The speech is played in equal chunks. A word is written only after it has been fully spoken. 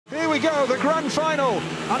we go, the grand final,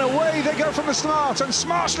 and away they go from the start, and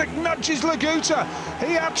Zmarzlik nudges Laguta.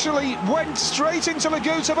 He actually went straight into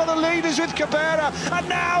Laguta, but the leader's with Cabrera, and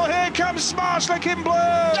now here comes Zmarzlik in blue.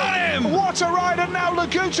 Got him! What a ride, and now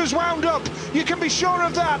Laguta's wound up. You can be sure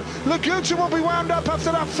of that. Laguta will be wound up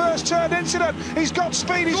after that first turn incident. He's got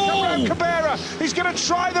speed, he's come around Cabrera. He's going to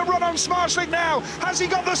try the run on Zmarzlik now. Has he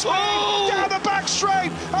got the speed? Down the back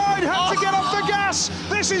straight. Oh, he'd have to get off the gas.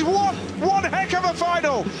 This is one heck of a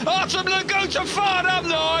final. Artem Laguta fired up,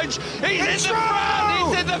 Nige. He's in the front.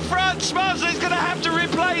 He's in the front. Zmarzlik's going to have to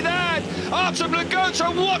replay that. Artem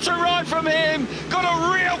Laguta, what a ride from him. Got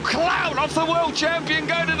a real clout off the world champion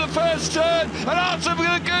going to the first turn. And Artem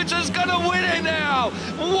Laguta's going to win it now.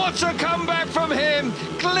 What a comeback from him.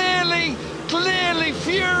 Clearly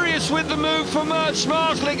furious with the move from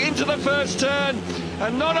Zmarzlik into the first turn.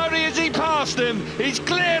 And not only has he passed him, he's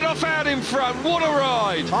cleared off out in front. What a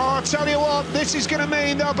ride. Oh, I'll tell you what, this is going to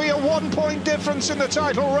mean there'll be a 1-point difference in the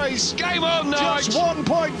title race. Game on, Nige. Just 1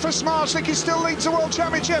 point for Zmarzlik. He still leads the World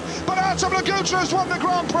Championship, but Artem Laguta has won the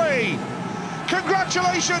Grand Prix.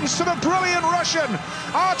 Congratulations to the brilliant Russian,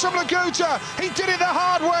 Artem Laguta. He did it the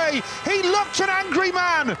hard way. He looked an angry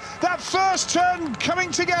man. That first turn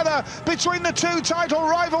coming together between the two title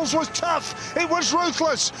rivals was tough. It was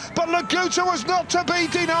ruthless, but Laguta was not to be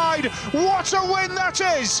denied. What a win that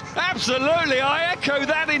is. Absolutely, I echo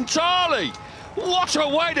that entirely. What a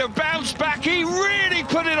way to bounce back. He really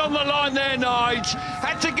put it on the line there, Nige.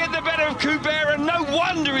 Had to get the better of Cabrera. No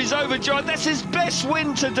wonder he's overjoyed. That's his best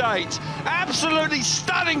win to date. Absolutely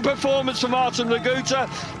stunning performance from Artem Laguta.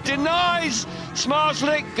 Denies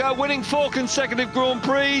Zmarzlik winning 4 consecutive Grand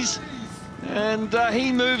Prix. And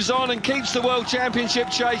he moves on and keeps the World Championship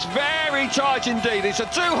chase very tight indeed. It's a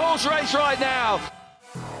 2-horse race right now.